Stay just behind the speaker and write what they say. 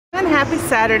happy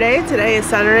Saturday. Today is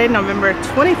Saturday, November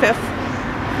 25th,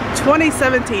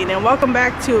 2017, and welcome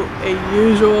back to a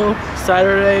usual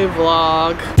Saturday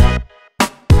vlog.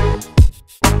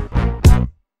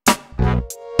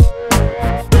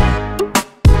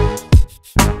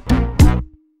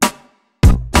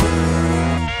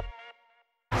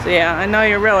 So yeah, I know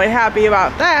you're really happy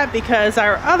about that because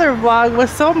our other vlog was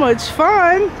so much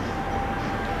fun.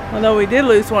 Although we did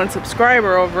lose one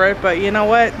subscriber over it, but you know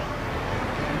what?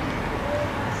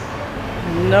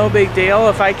 No big deal.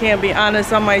 If I can't be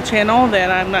honest on my channel, then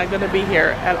I'm not going to be here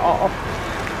at all.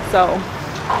 So,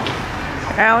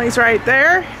 Ally's right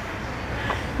there.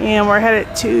 And we're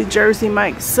headed to Jersey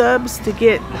Mike's Subs to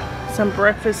get some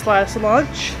breakfast /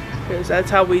 lunch. Because that's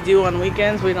how we do on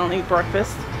weekends. We don't eat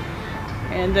breakfast.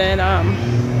 And then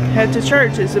head to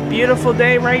church. It's a beautiful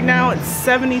day right now. It's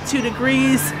 72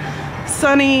 degrees.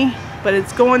 Sunny, but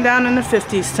it's going down in the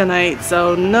 50s tonight,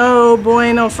 so no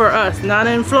bueno for us. Not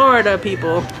in Florida,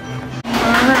 people.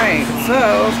 Alright,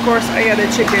 so of course I got a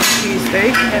chicken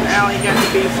cheesesteak and Aly got the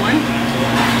beef one.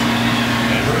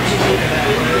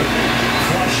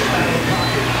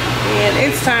 And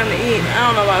it's time to eat. I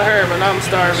don't know about her, but I'm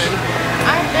starving.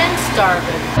 I've been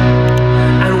starving.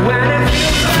 And when it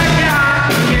feels like I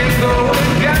can't go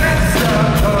and get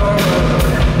stuck.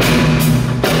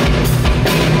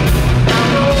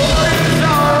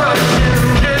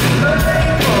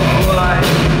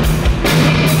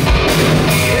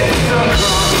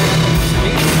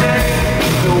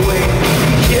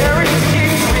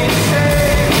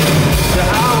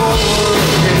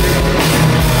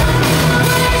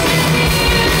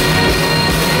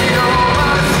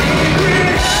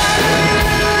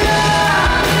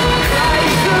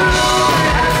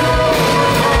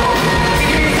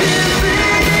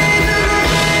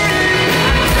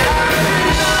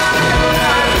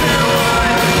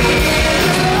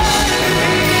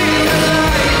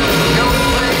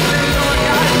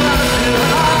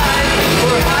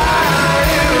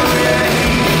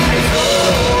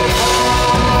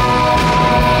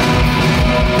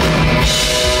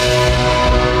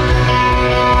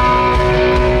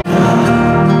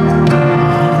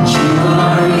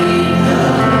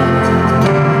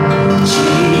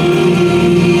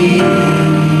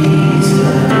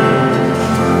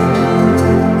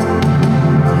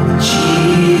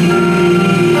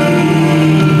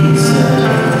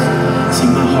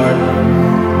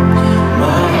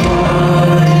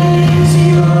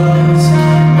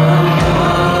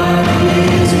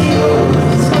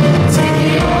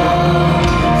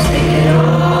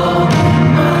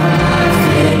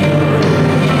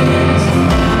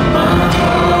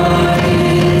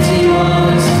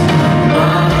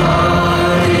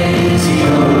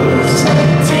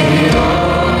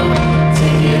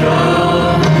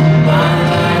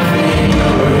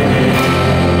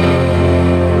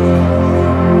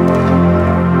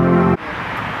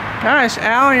 Gosh,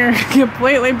 Al, you're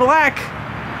completely black.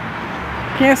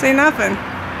 Can't see nothing.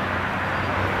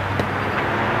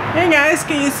 Hey guys,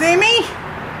 can you see me?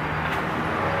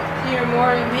 You're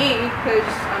more than me because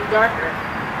I'm darker.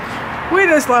 We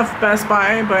just left Best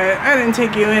Buy, but I didn't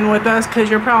take you in with us because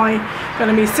you're probably going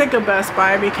to be sick of Best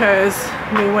Buy because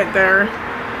we went there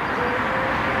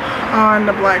on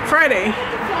the Black Friday.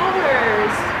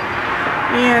 Flowers.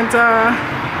 And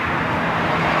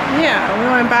yeah, we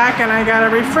went back and I got a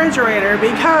refrigerator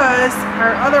because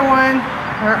our other one,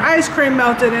 our ice cream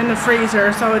melted in the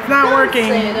freezer, so it's not working.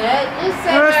 Don't say that. Just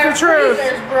say That's our the truth.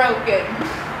 freezer's broken.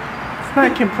 It's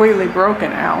not completely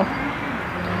broken, Al.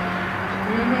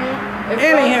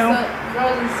 Anywho,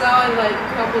 Frozen solid like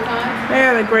a couple times. they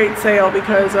had a great sale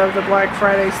because of the Black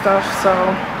Friday stuff, so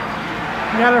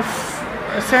I got a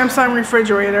Samsung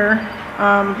refrigerator.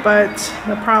 But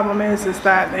the problem is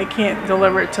that they can't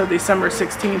deliver it till December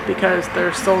 16th because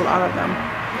they're sold out of them.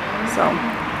 So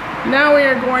now we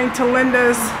are going to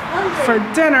Linda's for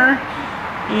dinner,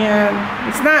 and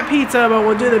it's not pizza, but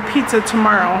we'll do the pizza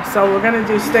tomorrow. So we're gonna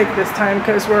do steak this time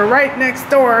because we're right next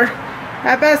door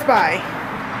at Best Buy.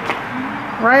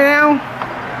 Right now?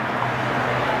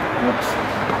 Oops.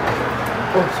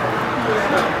 Oops.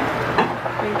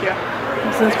 Thank you.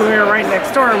 And since we were right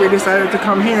next door, we decided to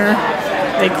come here.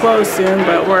 They close soon,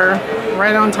 but we're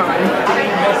right on time.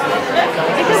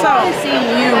 They could probably see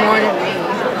you more than me.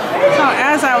 So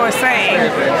as I was saying,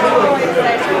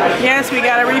 yes, we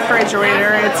got a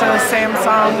refrigerator. It's a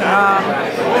Samsung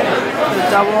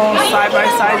double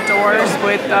side-by-side doors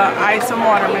with ice and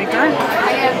water maker.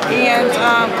 And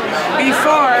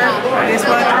before, I just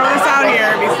want to throw this out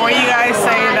here, before you guys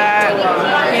say that,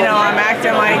 you know, I'm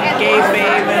acting like gay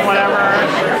babe and whatever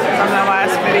from the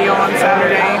last video on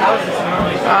Saturday.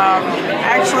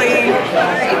 Actually,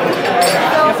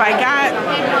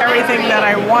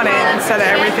 instead of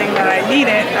everything that I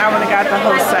needed, I would have got the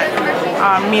whole set.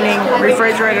 Meaning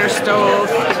refrigerator, stove,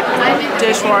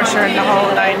 dishwasher, and the whole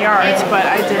 9 yards. But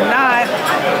I did not.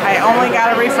 I only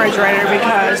got a refrigerator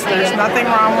because there's nothing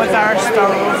wrong with our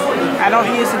stove. I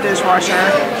don't use the dishwasher.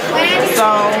 So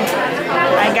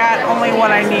I got only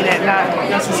what I needed, not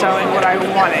necessarily what I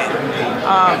wanted.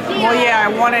 Well, yeah, I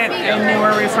wanted a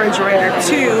newer refrigerator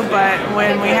too, but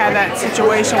when we had that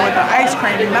situation with the ice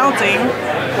cream melting,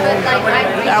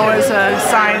 that was a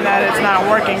sign that it's not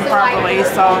working properly,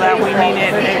 so that we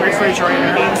needed a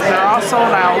refrigerator. They're all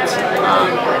sold out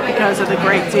because of the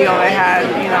great deal they had,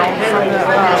 you know, from the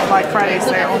Black Friday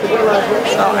sale.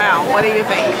 So, Al, what do you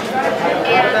think?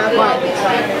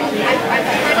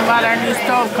 About our new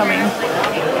stove coming?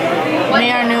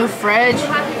 Our new fridge.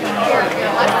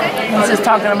 He's just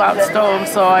talking about stove,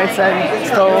 so I said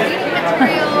stove.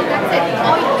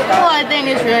 Well, I think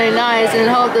it's really nice, and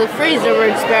hope the freezer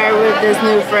works better with this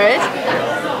new fridge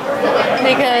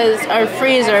because our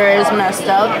freezer is messed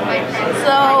up.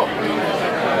 So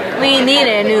we need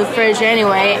a new fridge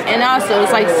anyway, and also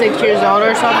it's like 6 years old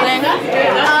or something.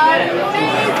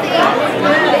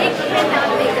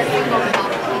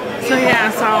 So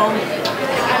yeah, so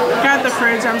got the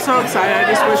fridge. I'm so excited. I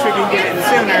just wish we could get it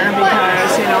sooner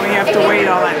because, you know, we have to wait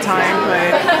all that time,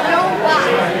 but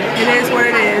it is what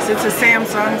it is. It's a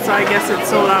Samsung, so I guess it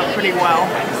sold out pretty well.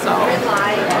 So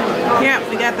yeah,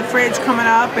 we got the fridge coming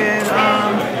up, and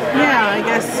yeah, I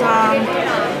guess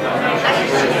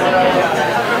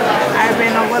I've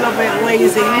been a little bit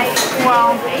lazy.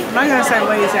 Well, I'm not gonna say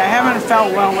lazy. I haven't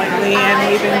felt well lately, and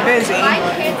we've been busy,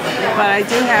 but I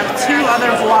do have 2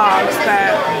 other vlogs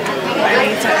that I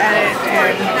need to edit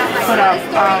and put up.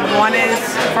 One is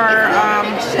for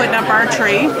putting up our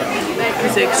tree.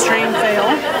 It's an extreme fail.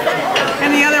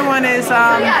 And the other one is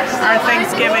our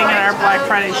Thanksgiving and our Black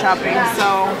Friday shopping.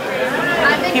 So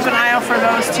keep an eye out for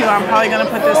those 2. I'm probably going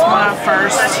to put this one up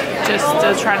first just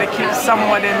to try to keep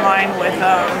somewhat in line with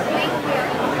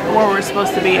where we're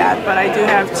supposed to be at. But I do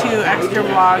have 2 extra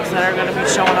vlogs that are going to be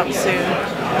showing up soon.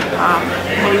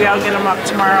 Maybe I'll get them up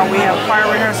tomorrow. We have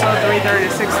choir rehearsal at 3:30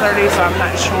 to 6:30, so I'm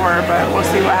not sure, but we'll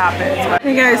see what happens. But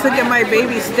hey guys, look at my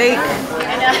baby steak.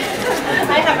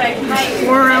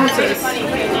 4 ounces.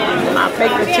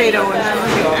 Baked potato, and then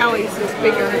look at Ally's is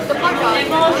bigger.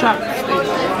 Chopped steak.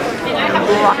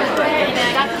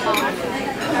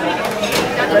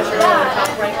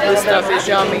 This stuff is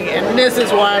yummy, and this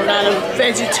is why I'm not a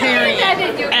vegetarian.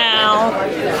 Ow.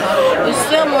 You're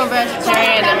still more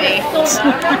vegetarian than me.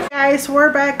 Guys,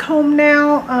 we're back home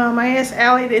now. I asked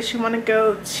Aly did she want to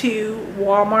go to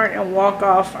Walmart and walk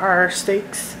off our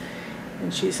steaks,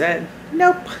 and she said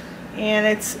nope. And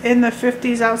it's in the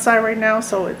 50s outside right now,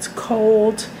 so it's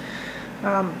cold.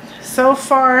 So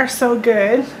far so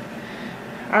good.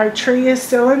 Our tree is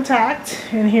still intact,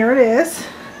 and here it is.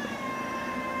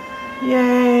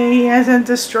 Yay, he hasn't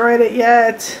destroyed it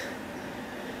yet.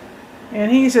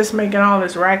 And he's just making all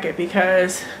this racket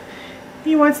because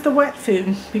he wants the wet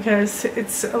food, because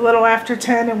it's a little after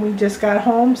 10 and we just got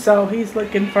home, so he's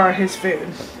looking for his food.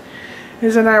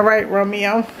 Isn't that right,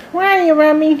 Romeo? Where are you,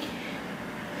 Romy?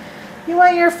 You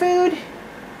want your food?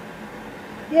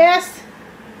 Yes?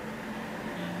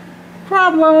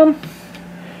 Problem.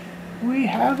 We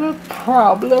have a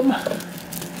problem.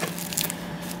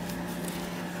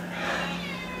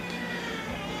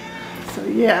 So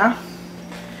yeah,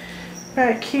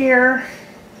 back here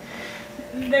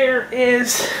there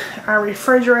is our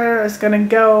refrigerator that's gonna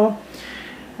go.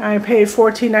 I paid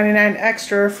 $14.99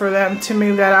 extra for them to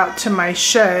move that out to my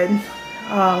shed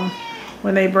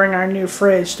when they bring our new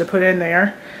fridge to put in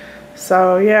there.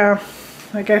 So yeah,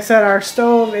 like I said, our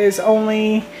stove is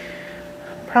only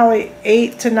probably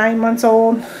 8 to 9 months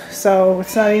old, so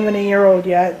it's not even a year old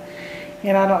yet,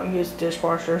 and I don't use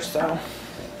dishwasher, so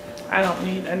I don't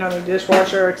need another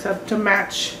dishwasher except to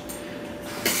match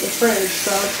the fridge.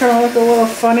 So it's going to look a little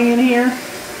funny in here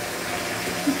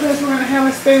because we're going to have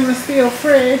a stainless steel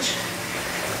fridge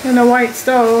and a white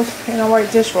stove and a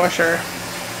white dishwasher.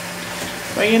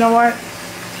 But you know what?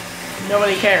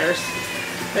 Nobody cares.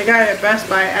 The guy at Best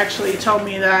Buy actually told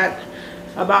me that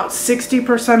about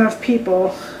 60% of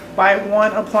people buy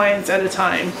one appliance at a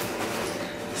time.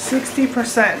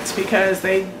 60%, because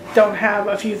they don't have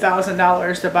a few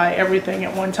 $1,000s to buy everything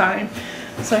at one time.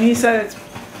 So he said it's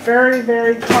very,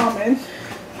 very common,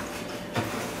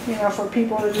 you know, for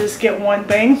people to just get one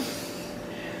thing.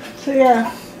 So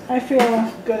yeah, I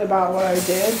feel good about what I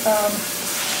did.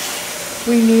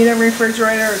 We need a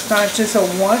refrigerator. It's not just a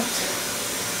want.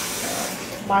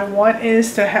 My want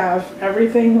is to have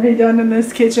everything redone in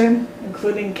this kitchen,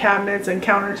 including cabinets and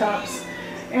countertops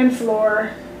and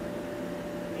floor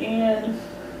and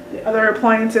the other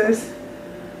appliances,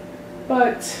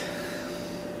 but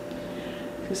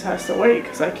just has to wait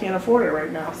because I can't afford it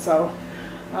right now. So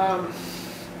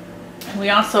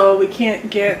we can't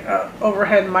get an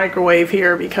overhead microwave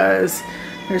here because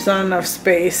there's not enough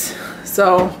space.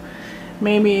 So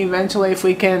maybe eventually if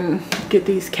we can get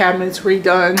these cabinets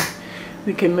redone,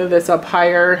 we can move this up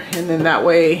higher, and then that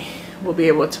way we'll be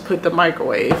able to put the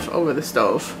microwave over the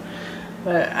stove.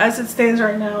 But as it stands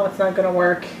right now, it's not going to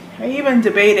work. I even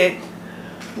debated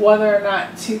whether or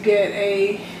not to get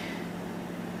a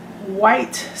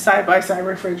white side-by-side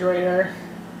refrigerator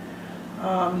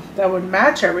that would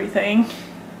match everything.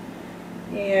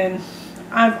 And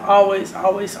I've always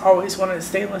wanted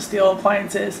stainless steel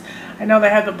appliances. I know they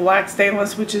have the black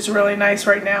stainless, which is really nice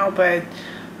right now, but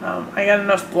I got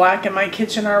enough black in my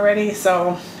kitchen already.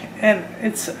 So, and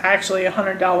it's actually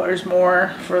 $100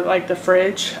 more for like the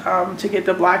fridge to get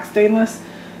the black stainless.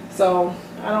 So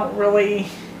I don't really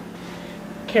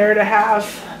care to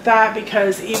have that,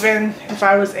 because even if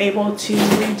I was able to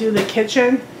redo the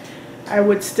kitchen, I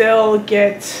would still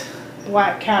get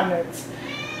black cabinets.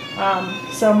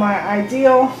 So my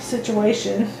ideal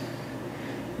situation,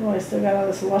 oh, I still got all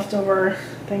this leftover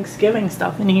Thanksgiving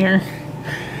stuff in here,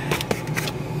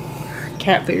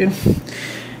 cat food.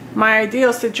 My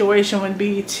ideal situation would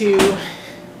be to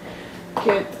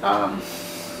get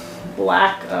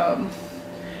black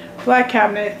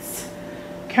cabinets.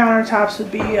 Countertops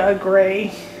would be a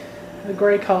gray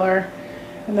color,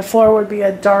 and the floor would be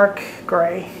a dark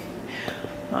gray.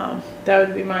 That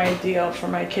would be my ideal for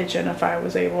my kitchen if I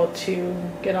was able to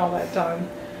get all that done.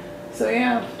 So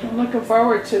yeah, I'm looking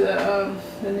forward to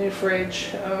the new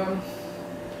fridge,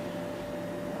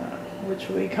 which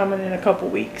will be coming in a couple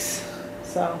weeks.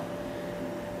 So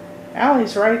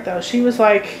Ally's right though. She was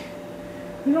like,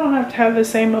 you don't have to have the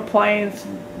same appliance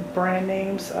brand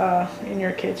names in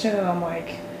your kitchen, and I'm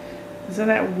like, isn't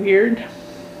that weird?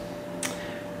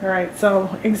 All right,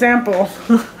 so example.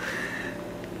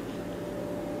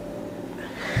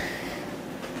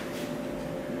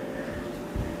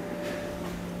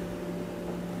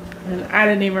 And I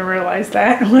didn't even realize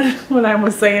that when I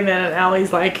was saying that, and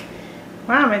Ally's like,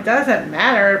 Mom, it doesn't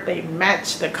matter if they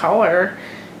match the color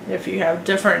if you have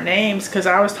different names, because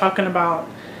I was talking about,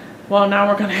 well, now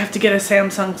we're going to have to get a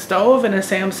Samsung stove and a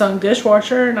Samsung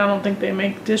dishwasher, and I don't think they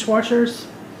make dishwashers.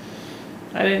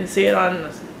 I didn't see it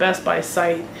on Best Buy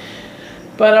site.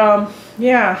 But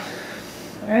yeah,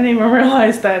 I didn't even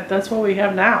realize that that's what we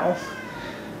have now.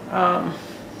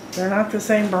 They're not the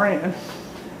same brand.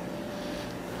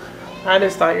 I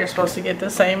just thought you're supposed to get the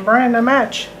same brand to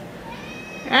match.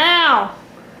 Ow!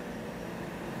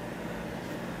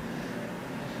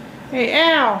 Hey,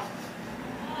 Al!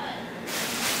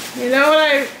 You know what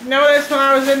I noticed when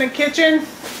I was in the kitchen?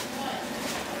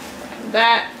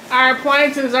 That our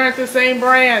appliances aren't the same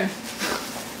brand.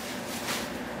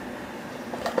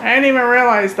 I didn't even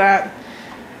realize that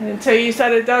until you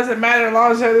said it doesn't matter as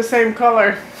long as they're the same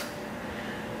color.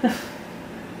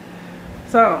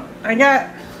 So, I got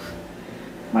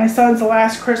my son's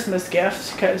last Christmas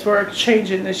gift, because we're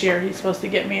exchanging this year. He's supposed to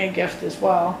get me a gift as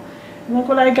well. And look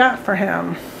what I got for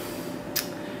him.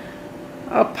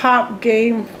 A pop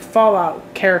game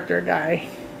Fallout character guy.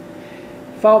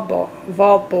 Vault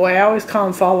Boy. I always call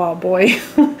him Fallout Boy.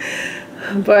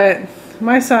 But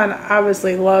my son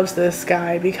obviously loves this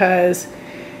guy because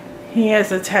he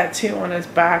has a tattoo on his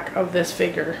back of this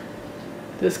figure.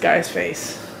 This guy's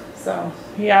face. So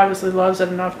he obviously loves it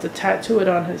enough to tattoo it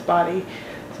on his body.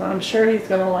 So I'm sure he's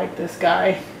going to like this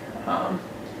guy.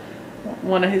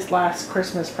 One of his last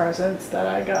Christmas presents that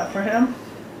I got for him.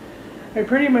 I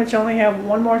pretty much only have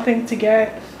one more thing to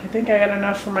get. I think I got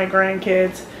enough for my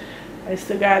grandkids. I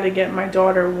still got to get my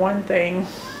daughter one thing.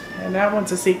 And that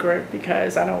one's a secret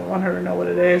because I don't want her to know what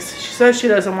it is. She says she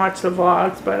doesn't watch the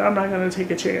vlogs, but I'm not going to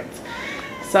take a chance.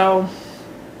 So,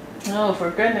 oh, for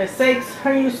goodness sakes.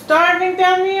 Are you starving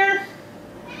down here?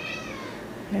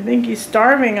 I think he's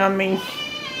starving on me.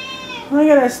 Look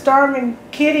at a starving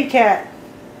kitty cat.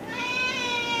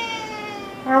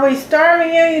 Are we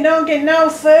starving you? You don't get no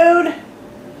food?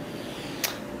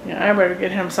 Yeah, I better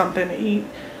get him something to eat.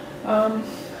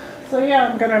 So yeah,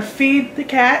 I'm going to feed the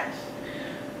cat.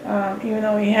 Even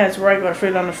though he has regular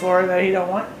food on the floor that he don't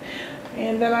want.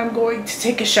 And then I'm going to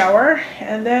take a shower.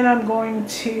 And then I'm going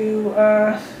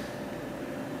to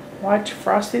watch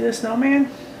Frosty the Snowman.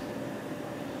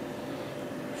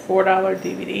 $4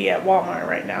 DVD at Walmart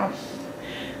right now.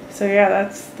 So yeah,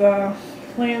 that's the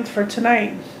plans for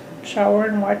tonight. Shower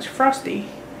and watch Frosty.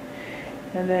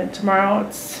 And then tomorrow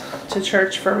it's to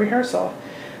church for rehearsal.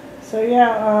 So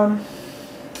yeah,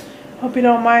 Hope you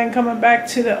don't mind coming back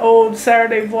to the old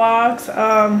Saturday vlogs.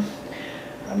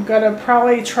 I'm gonna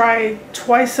probably try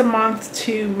twice a month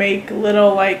to make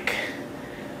little like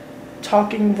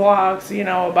talking vlogs, you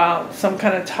know, about some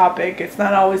kind of topic. It's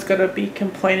not always gonna be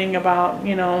complaining about,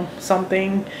 you know,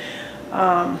 something.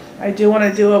 I do want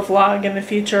to do a vlog in the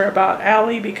future about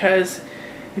Aly, because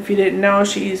if you didn't know,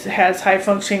 she has high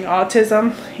functioning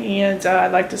autism, and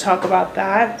I'd like to talk about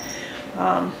that,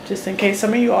 just in case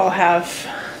some of you all have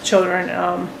children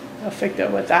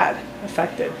afflicted with that.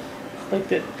 Afflicted.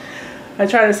 I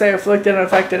try to say afflicted and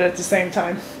affected at the same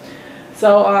time.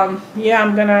 So yeah,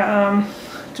 I'm gonna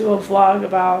do a vlog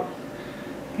about,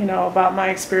 you know, about my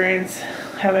experience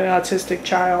having an autistic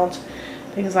child,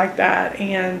 things like that.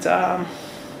 And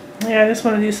yeah, I just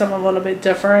want to do something a little bit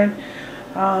different.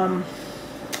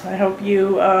 I hope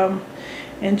you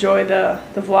enjoy the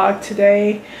vlog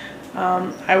today.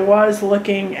 I was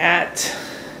looking at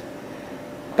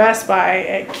Best Buy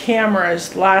at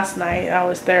cameras last night. I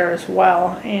was there as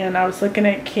well, and I was looking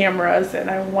at cameras, and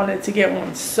I wanted to get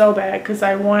one so bad because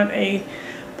I want a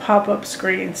pop-up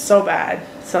screen so bad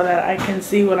so that I can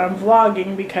see what I'm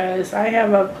vlogging, because I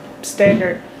have a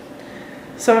standard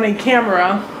Sony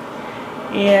camera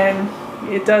and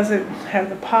it doesn't have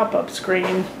the pop-up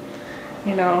screen,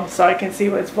 you know, so I can see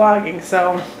what's vlogging.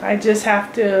 So I just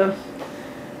have to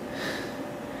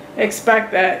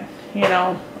expect that, you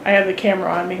know, I have the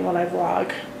camera on me when I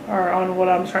vlog, or on what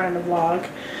I'm trying to vlog,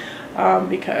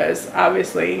 because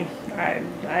obviously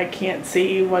I can't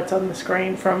see what's on the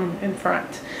screen from in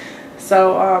front.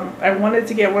 So I wanted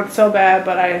to get one so bad,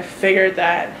 but I figured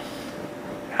that,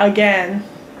 again,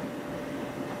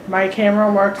 my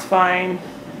camera works fine.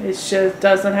 It just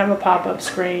doesn't have a pop-up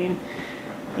screen,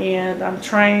 and I'm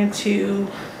trying to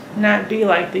not be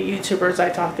like the YouTubers I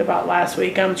talked about last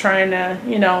week. I'm trying to,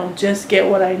 you know, just get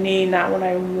what I need, not what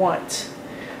I want.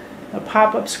 A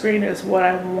pop-up screen is what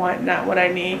I want, not what I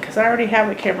need, because I already have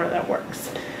a camera that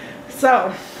works.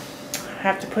 So I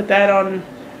have to put that on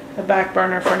the back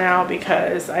burner for now,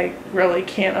 because I really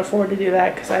can't afford to do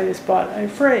that, because I just bought a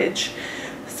fridge.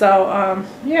 So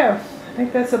yeah, I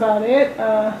think that's about it.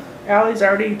 Aly's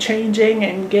already changing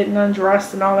and getting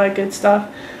undressed and all that good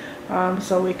stuff,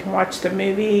 so we can watch the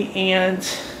movie. And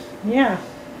yeah,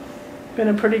 been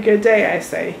a pretty good day, I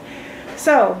say.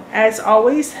 So as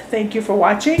always, thank you for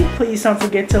watching. Please don't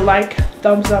forget to like,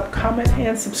 thumbs up, comment,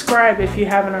 and subscribe if you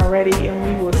haven't already,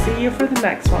 and we will see you for the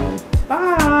next one.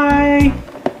 Bye.